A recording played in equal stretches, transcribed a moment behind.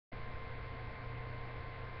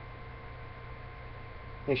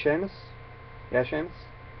Hey, Seamus? Yeah, Seamus?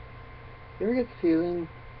 You ever get the feeling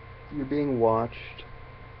you're being watched?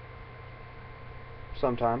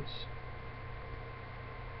 Sometimes.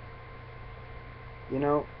 You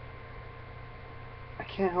know, I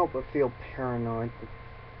can't help but feel paranoid that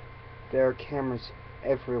there are cameras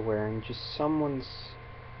everywhere and just someone's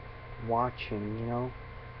watching, you know?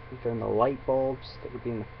 Either in the light bulbs, that could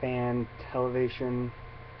be in the fan, television,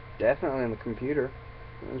 definitely in the computer.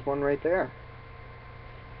 There's one right there.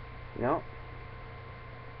 You know?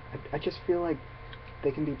 I just feel like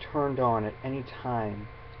they can be turned on at any time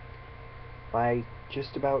by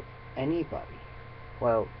just about anybody.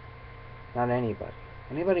 Well, not anybody.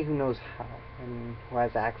 Anybody who knows how and who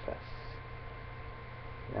has access.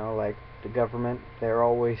 You know, like the government, they're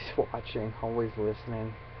always watching, always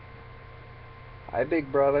listening. Hi,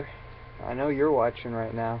 big brother. I know you're watching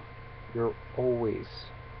right now. You're always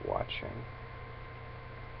watching.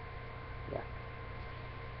 Yeah.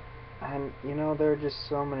 And, you know, there are just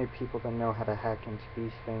so many people that know how to hack into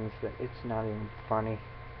these things that it's not even funny.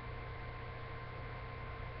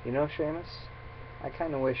 You know, Seamus? I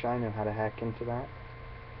kinda wish I knew how to hack into that.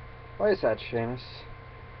 Why is that, Seamus?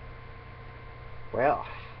 Well,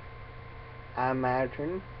 I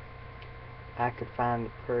imagine I could find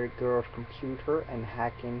the pretty girl's computer and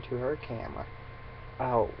hack into her camera.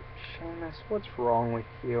 Oh, Seamus, what's wrong with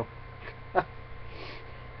you?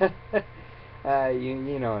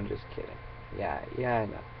 You know I'm just kidding. Yeah, I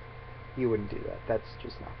know. You wouldn't do that. That's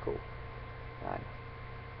just not cool. I know.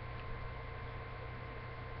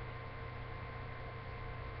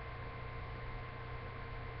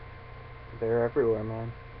 They're everywhere,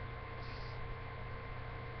 man.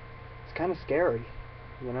 It's kind of scary,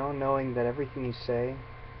 you know, knowing that everything you say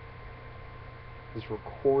is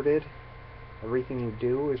recorded, everything you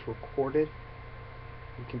do is recorded.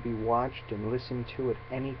 You can be watched and listened to at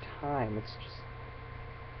any time.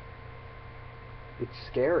 It's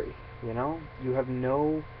scary, you know? You have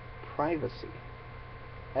no privacy,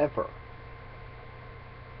 ever.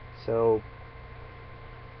 So,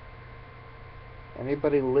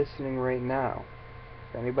 anybody listening right now,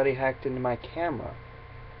 if anybody hacked into my camera,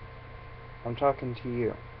 I'm talking to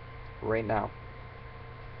you, right now.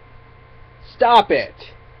 Stop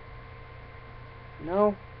it!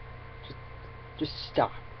 No, just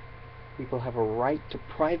stop. People have a right to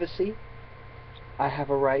privacy. I have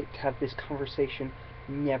a right to have this conversation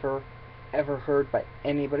never, ever heard by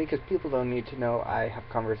anybody, because people don't need to know I have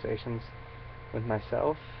conversations with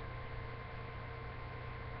myself.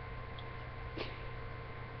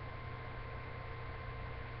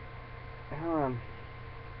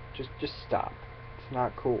 Just stop. It's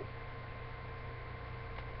not cool.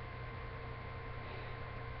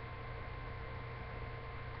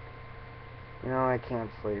 You know, I can't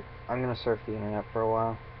sleep. I'm gonna surf the internet for a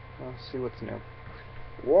while. I'll see what's new.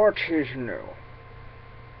 What is new?